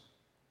treasures.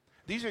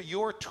 These are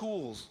your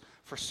tools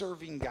for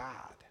serving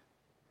God.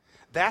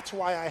 That's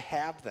why I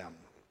have them.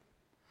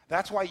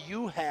 That's why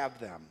you have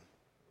them.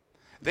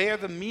 They are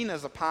the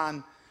minas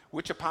upon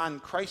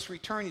Christ's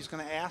return, he's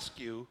going to ask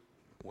you,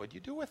 what did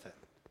you do with it?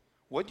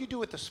 What did you do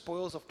with the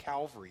spoils of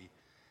Calvary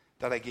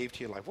that I gave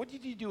to your life? What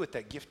did you do with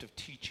that gift of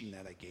teaching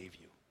that I gave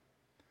you?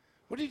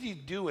 What did you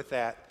do with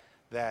that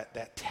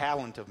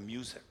talent of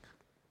music?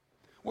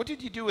 What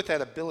did you do with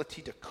that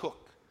ability to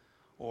cook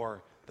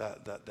or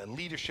the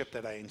leadership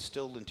that I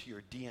instilled into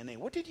your DNA?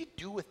 What did you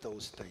do with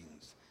those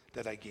things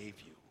that I gave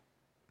you?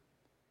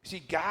 You see,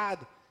 God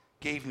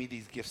gave me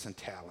these gifts and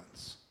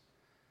talents.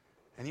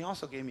 And he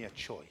also gave me a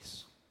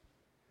choice.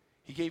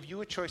 He gave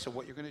you a choice of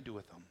what you're going to do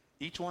with them.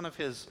 Each one of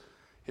his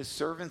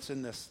servants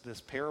in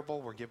this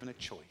parable were given a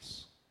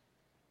choice.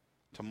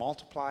 To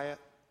multiply it,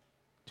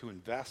 to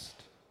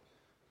invest,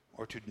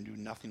 or to do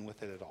nothing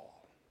with it at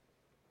all.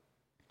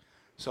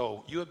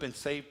 So you have been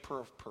saved for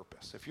a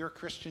purpose. If you're a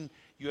Christian,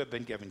 you have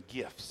been given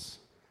gifts,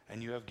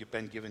 and you have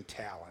been given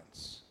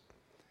talents.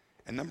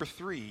 And number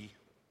 3,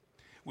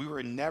 we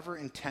were never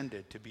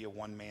intended to be a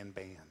one-man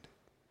band.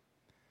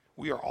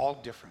 We are all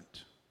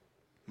different.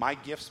 My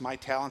gifts, my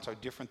talents are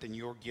different than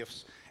your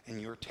gifts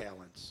and your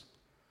talents.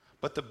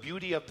 But the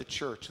beauty of the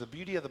church, the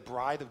beauty of the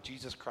bride of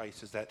Jesus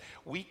Christ is that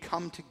we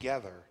come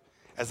together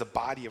as a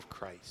body of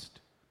Christ.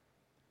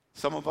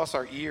 Some of us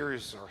are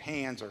ears or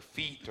hands or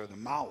feet or the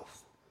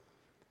mouth.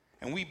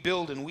 And we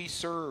build and we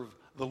serve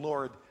the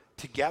Lord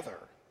together.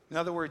 In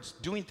other words,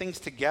 doing things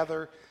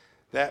together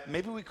that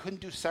maybe we couldn't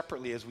do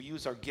separately as we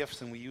use our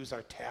gifts and we use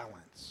our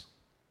talents.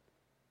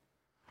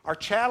 Our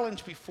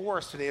challenge before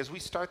us today as we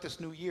start this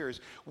new year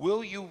is,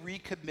 will you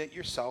recommit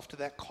yourself to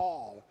that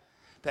call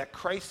that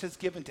Christ has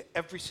given to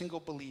every single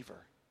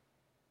believer?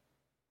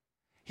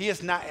 He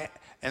has not,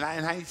 and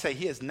I say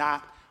he has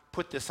not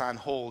put this on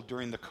hold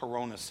during the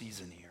corona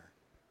season here.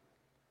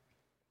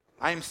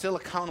 I am still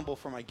accountable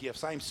for my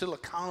gifts. I am still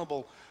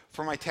accountable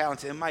for my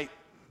talents. It might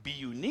be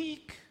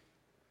unique.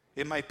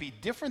 It might be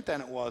different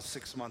than it was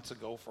 6 months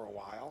ago for a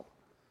while.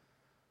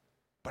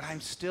 But I'm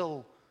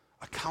still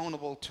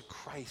accountable to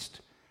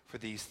Christ for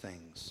these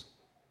things.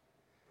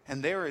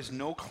 And there is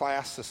no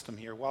class system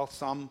here. Well,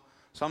 some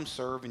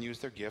serve and use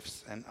their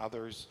gifts, and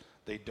others,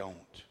 they don't.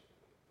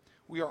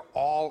 We are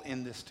all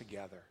in this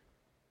together.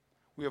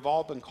 We have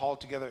all been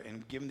called together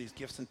and given these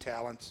gifts and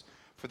talents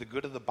for the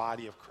good of the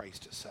body of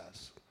Christ, it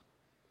says.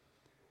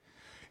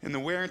 In the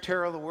wear and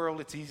tear of the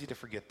world, it's easy to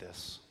forget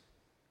this.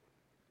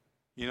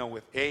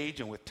 With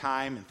age and with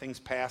time and things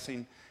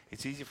passing,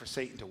 it's easy for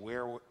Satan to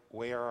wear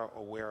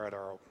at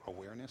our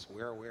awareness.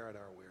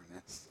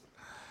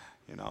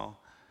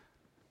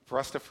 For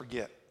us to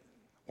forget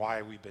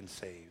why we've been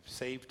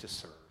saved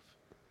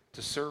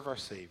to serve our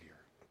Savior.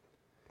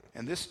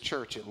 And this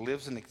church, it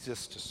lives and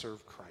exists to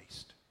serve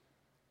Christ,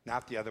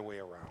 not the other way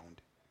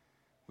around.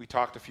 We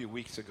talked a few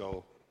weeks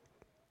ago,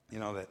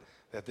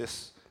 that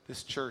this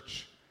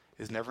church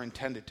is never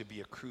intended to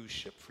be a cruise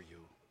ship for you.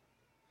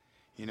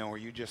 Where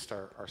you just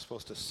are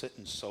supposed to sit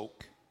and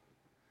soak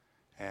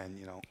and,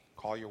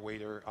 call your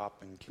waiter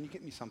up and, can you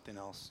get me something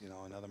else,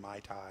 another Mai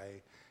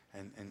Tai,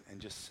 and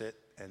just sit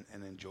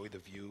and enjoy the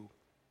view.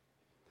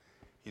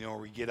 Where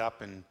we get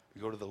up and we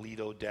go to the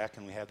Lido deck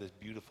and we have this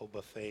beautiful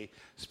buffet,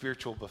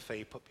 spiritual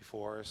buffet put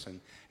before us, and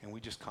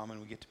we just come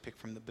and we get to pick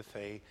from the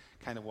buffet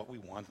kind of what we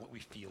want, what we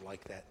feel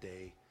like that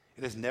day.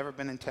 It has never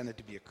been intended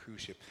to be a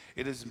cruise ship.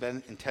 It has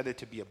been intended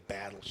to be a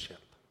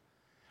battleship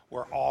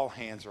where all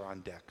hands are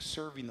on deck,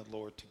 serving the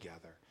Lord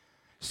together,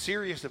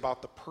 serious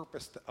about the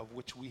purpose of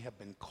which we have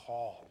been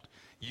called,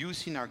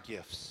 using our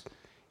gifts,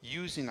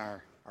 using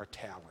our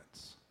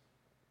talents.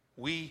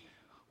 We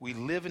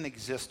live and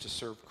exist to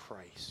serve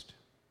Christ.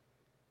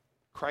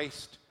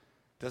 Christ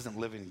doesn't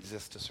live and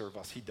exist to serve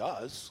us. He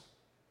does.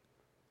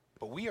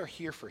 But we are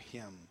here for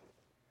him.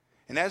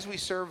 And as we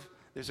serve,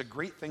 there's a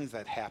great things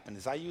that happen.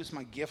 As I use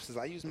my gifts, as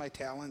I use my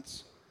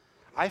talents,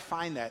 I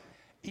find that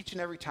each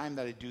and every time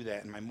that I do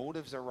that and my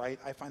motives are right,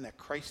 I find that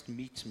Christ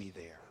meets me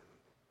there.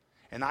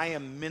 And I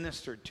am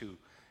ministered to.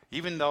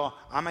 Even though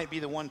I might be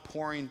the one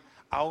pouring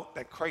out,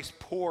 that Christ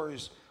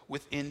pours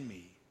within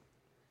me.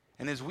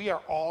 And as we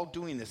are all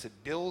doing this,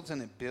 it builds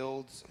and it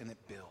builds and it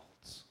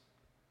builds.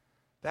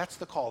 That's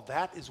the call.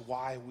 That is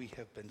why we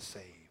have been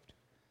saved.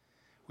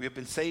 We have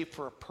been saved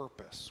for a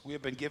purpose. We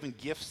have been given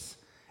gifts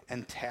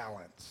and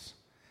talents.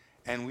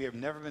 And we have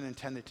never been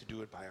intended to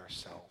do it by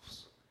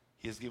ourselves.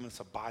 He has given us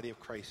a body of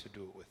Christ to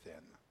do it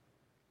within.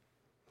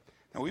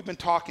 Now, we've been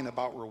talking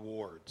about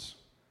rewards,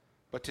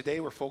 but today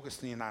we're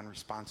focusing on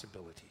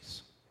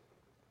responsibilities.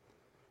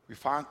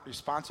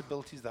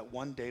 Responsibilities that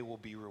one day will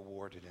be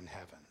rewarded in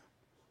heaven.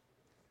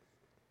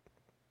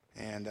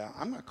 And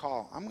I'm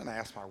going to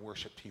ask our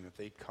worship team if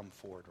they'd come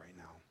forward right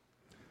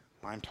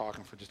now. I'm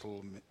talking for just a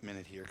little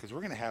minute here because we're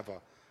going to have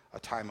a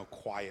time of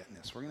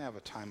quietness. We're going to have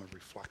a time of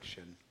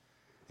reflection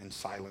and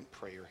silent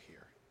prayer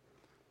here.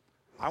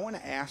 I want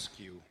to ask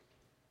you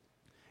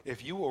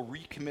if you will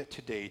recommit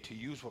today to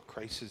use what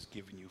Christ has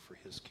given you for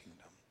his kingdom.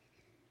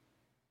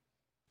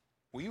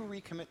 Will you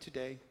recommit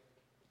today?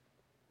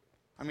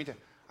 I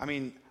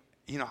mean,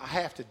 I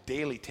have to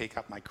daily take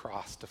up my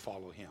cross to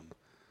follow him.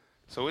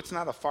 So it's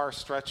not a far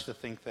stretch to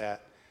think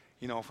that,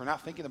 if we're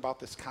not thinking about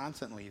this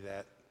constantly,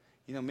 that,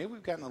 maybe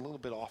we've gotten a little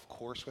bit off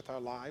course with our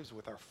lives,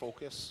 with our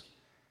focus,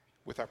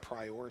 with our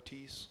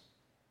priorities.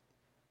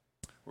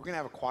 We're going to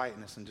have a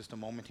quietness in just a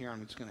moment here.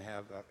 I'm just going to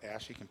have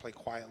Ashley can play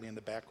quietly in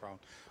the background.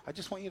 I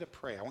just want you to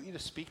pray. I want you to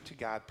speak to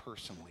God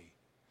personally.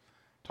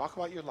 Talk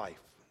about your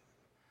life.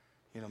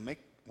 Make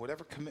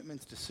whatever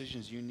commitments,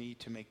 decisions you need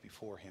to make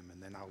before him,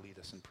 and then I'll lead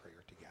us in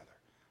prayer together.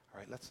 All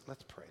right,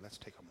 let's pray. Let's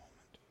take a moment.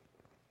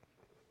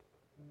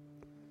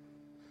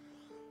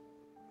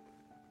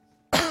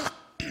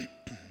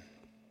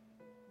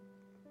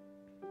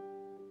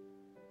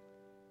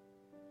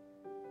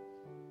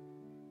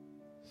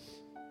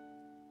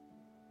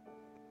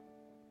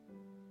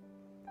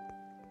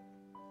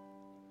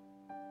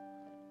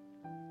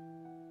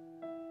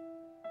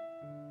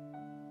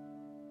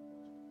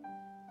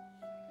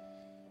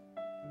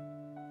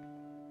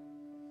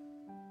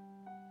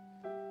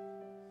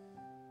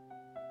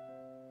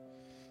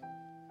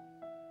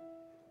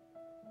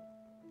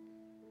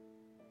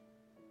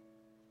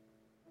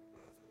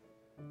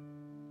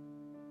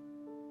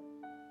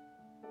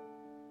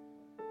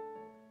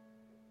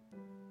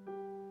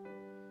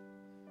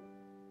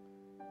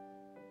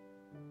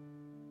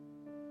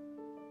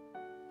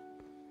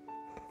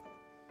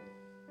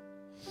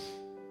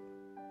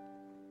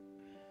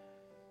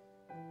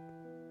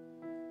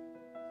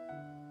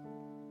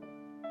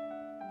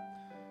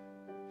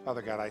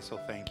 Father God, I so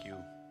thank you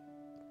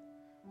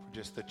for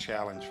just the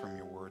challenge from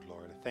your word,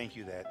 Lord. I thank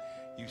you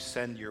that you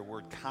send your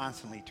word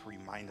constantly to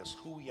remind us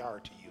who we are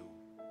to you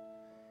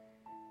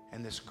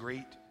and this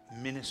great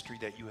ministry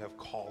that you have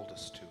called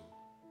us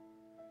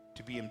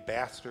to be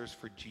ambassadors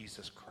for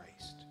Jesus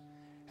Christ,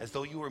 as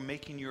though you were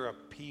making your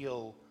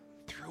appeal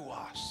through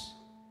us.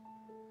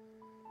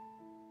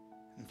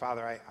 And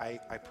Father,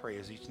 I pray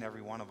as each and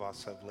every one of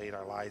us have laid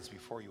our lives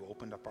before you,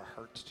 opened up our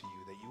hearts to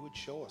you, that you would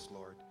show us,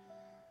 Lord,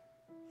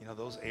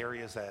 those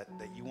areas that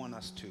you want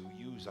us to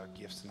use our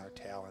gifts and our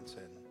talents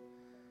in.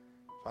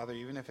 Father,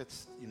 even if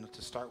it's,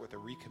 to start with a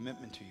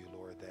recommitment to you,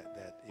 Lord,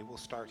 that it will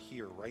start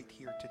here, right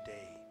here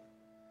today.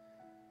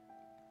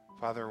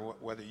 Father,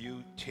 whether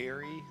you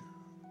tarry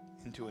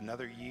into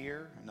another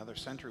year, another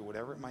century,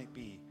 whatever it might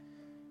be,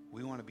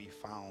 we want to be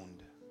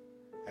found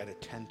at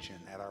attention,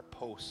 at our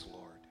posts,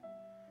 Lord,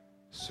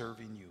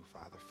 serving you,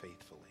 Father,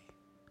 faithfully.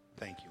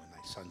 Thank you. In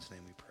thy Son's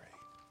name we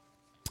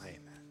pray.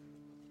 Amen.